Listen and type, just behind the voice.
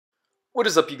What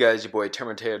is up, you guys? Your boy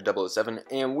Terminator007,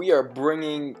 and we are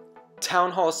bringing Town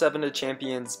Hall 7 to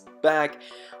Champions back.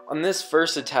 On this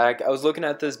first attack, I was looking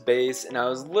at this base, and I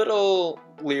was a little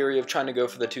leery of trying to go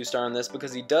for the 2-star on this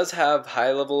because he does have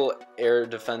high-level air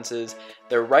defenses.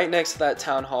 They're right next to that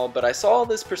Town Hall, but I saw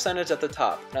this percentage at the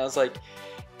top, and I was like,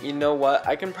 you know what?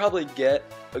 I can probably get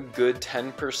a good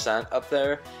 10% up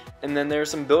there. And then there's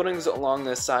some buildings along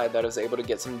this side that I was able to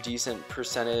get some decent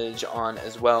percentage on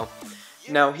as well.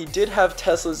 Now, he did have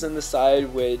Teslas in the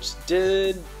side, which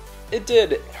did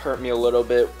hurt me a little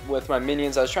bit with my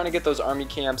minions. I was trying to get those army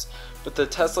camps, but the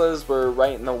Teslas were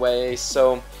right in the way,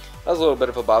 so that was a little bit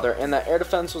of a bother. And that air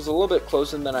defense was a little bit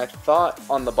closer than I thought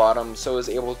on the bottom, so I was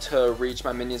able to reach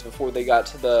my minions before they got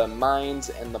to the mines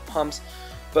and the pumps.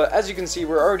 But as you can see,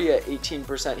 we're already at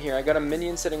 18% here. I got a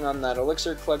minion sitting on that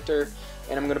elixir collector,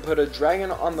 and I'm going to put a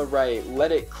dragon on the right,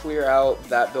 let it clear out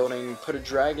that building, put a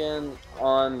dragon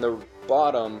on the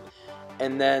bottom,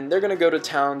 and then they're going to go to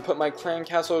town, put my clan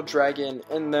castle dragon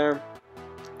in there.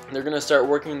 They're going to start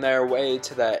working their way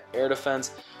to that air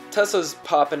defense. Tesla's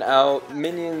popping out,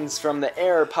 minions from the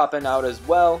air popping out as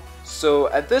well. So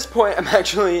at this point, I'm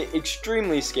actually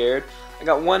extremely scared. I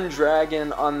got one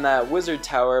dragon on that wizard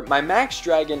tower. My max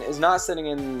dragon is not sitting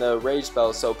in the rage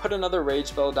spell, so put another rage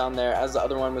spell down there as the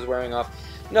other one was wearing off.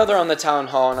 Another on the town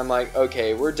hall, and I'm like,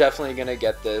 okay, we're definitely gonna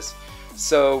get this.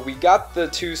 So we got the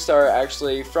 2-star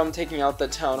actually from taking out the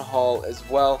town hall as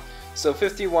well. So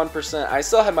 51%. I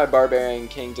still had my barbarian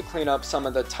king to clean up some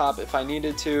of the top if I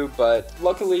needed to, but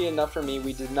luckily enough for me,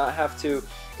 we did not have to.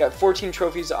 Got 14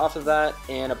 trophies off of that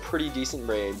and a pretty decent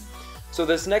raid. So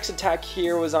this next attack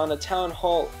here was on a Town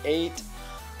Hall 8.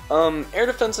 Air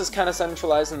defense is kind of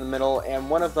centralized in the middle, and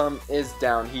one of them is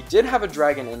down. He did have a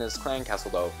dragon in his clan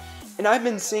castle though, and I've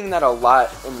been seeing that a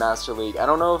lot in Master League. I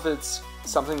don't know if it's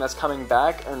something that's coming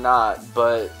back or not,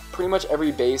 but pretty much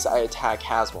every base I attack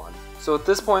has one. So at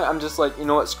this point, I'm just like, you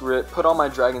know what, screw it, put all my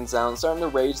dragons down, starting to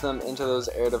rage them into those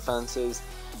air defenses.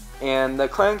 And the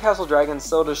clan castle dragon's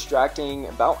still distracting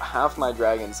about half my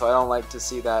dragons, so I don't like to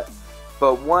see that.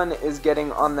 But one is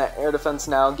getting on that air defense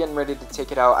now, getting ready to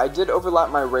take it out. I did overlap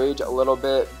my rage a little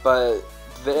bit, but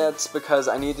that's because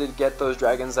I needed to get those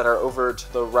dragons that are over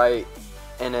to the right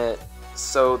in it.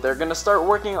 So they're going to start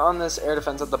working on this air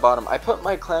defense at the bottom. I put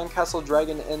my clan castle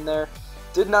dragon in there.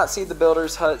 Did not see the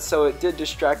builder's hut, so it did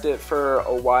distract it for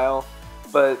a while.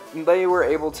 But they were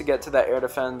able to get to that air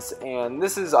defense, and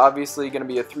this is obviously going to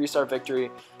be a 3-star victory.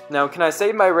 Now, can I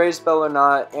save my rage spell or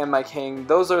not, and my king?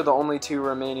 Those are the only two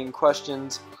remaining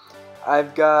questions.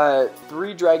 I've got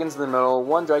 3 dragons in the middle,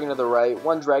 1 dragon to the right,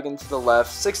 1 dragon to the left,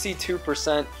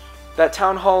 62%. That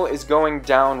town hall is going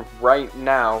down right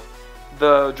now.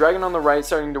 The dragon on the right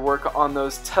starting to work on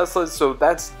those Teslas, so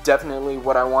that's definitely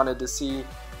what I wanted to see.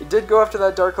 It did go after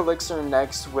that dark elixir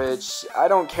next, which I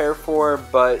don't care for,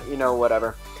 but you know,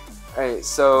 whatever. Alright,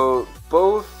 so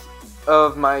both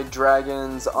of my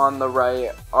dragons on the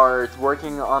right are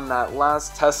working on that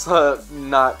last Tesla.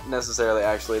 Not necessarily,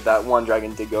 actually. That one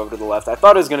dragon did go over to the left. I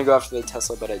thought it was going to go after the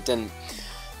Tesla, but it didn't.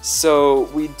 So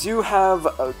we do have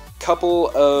a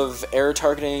couple of air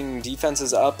targeting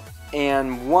defenses up,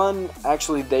 and one,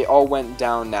 actually, they all went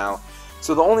down now.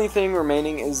 So the only thing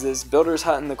remaining is this builder's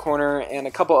hut in the corner and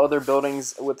a couple other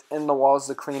buildings within the walls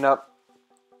to clean up.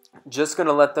 Just going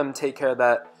to let them take care of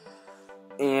that.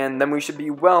 And then we should be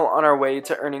well on our way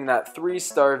to earning that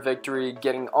 3-star victory,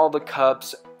 getting all the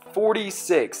cups.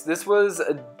 46. This was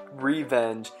a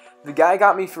revenge. The guy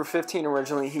got me for 15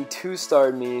 originally. He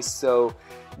 2-starred me, so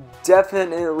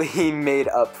definitely made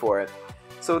up for it.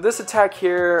 So this attack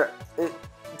here,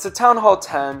 it's a Town Hall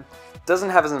 10. Doesn't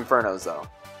have his Infernos though.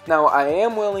 Now, I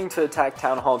am willing to attack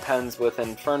Town Hall 10s with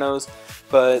Infernos,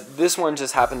 but this one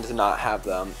just happened to not have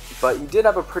them. But you did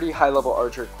have a pretty high-level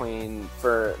Archer Queen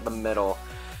for the middle.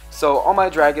 So all my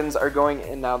dragons are going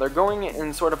in now. They're going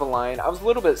in sort of a line. I was a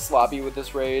little bit sloppy with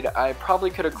this raid. I probably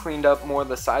could have cleaned up more of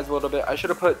the sides a little bit. I should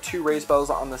have put 2 rage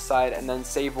spells on the side and then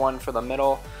save 1 for the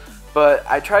middle. But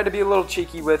I tried to be a little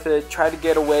cheeky with it, tried to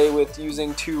get away with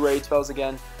using 2 rage spells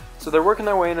again. So they're working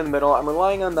their way into the middle. I'm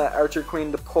relying on that Archer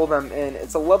Queen to pull them in.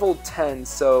 It's a level 10,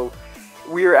 so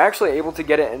we were actually able to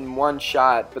get it in one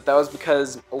shot, but that was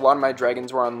because a lot of my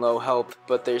dragons were on low health,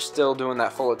 but they're still doing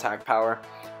that full attack power.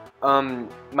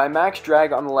 My max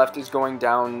drag on the left is going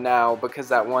down now because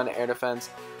that one air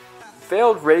defense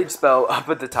failed rage spell up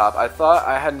at the top. I thought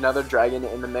I had another dragon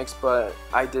in the mix, but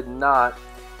I did not.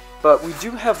 But we do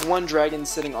have 1 dragon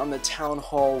sitting on the town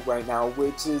hall right now,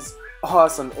 which is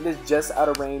awesome. It is just out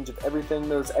of range of everything.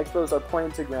 Those expos are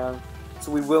pointing to ground,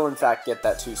 so we will in fact get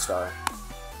that 2-star.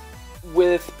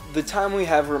 with the time we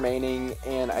have remaining,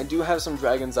 and I do have some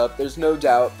dragons up, there's no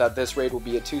doubt that this raid will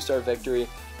be a 2-star victory.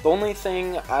 The only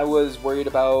thing I was worried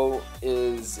about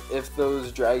is if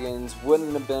those dragons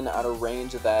wouldn't have been out of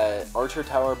range of that archer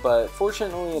tower, but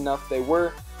fortunately enough they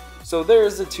were. So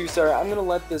there's a 2-star. I'm going to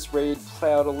let this raid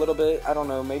play out a little bit. I don't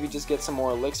know, maybe just get some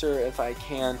more elixir if I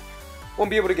can. Won't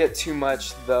be able to get too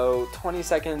much though. 20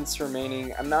 seconds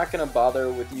remaining. I'm not going to bother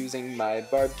with using my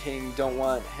Barb King. Don't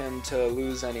want him to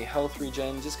lose any health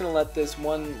regen. Just going to let this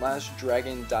one last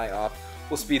dragon die off.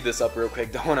 We'll speed this up real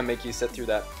quick. Don't want to make you sit through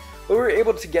that. But we were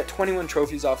able to get 21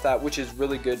 trophies off that, which is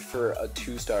really good for a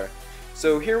 2-star.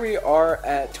 So here we are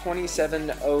at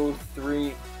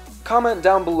 2703. Comment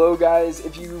down below, guys,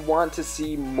 if you want to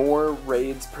see more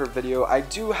raids per video. I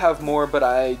do have more, but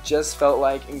I just felt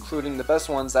like including the best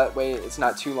ones, that way it's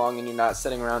not too long and you're not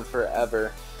sitting around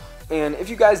forever. And if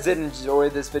you guys did enjoy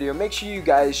this video, make sure you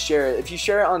guys share it. If you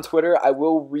share it on Twitter, I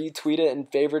will retweet it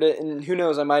and favorite it, and who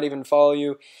knows, I might even follow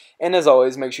you. And as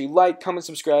always, make sure you like, comment,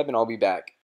 subscribe, and I'll be back.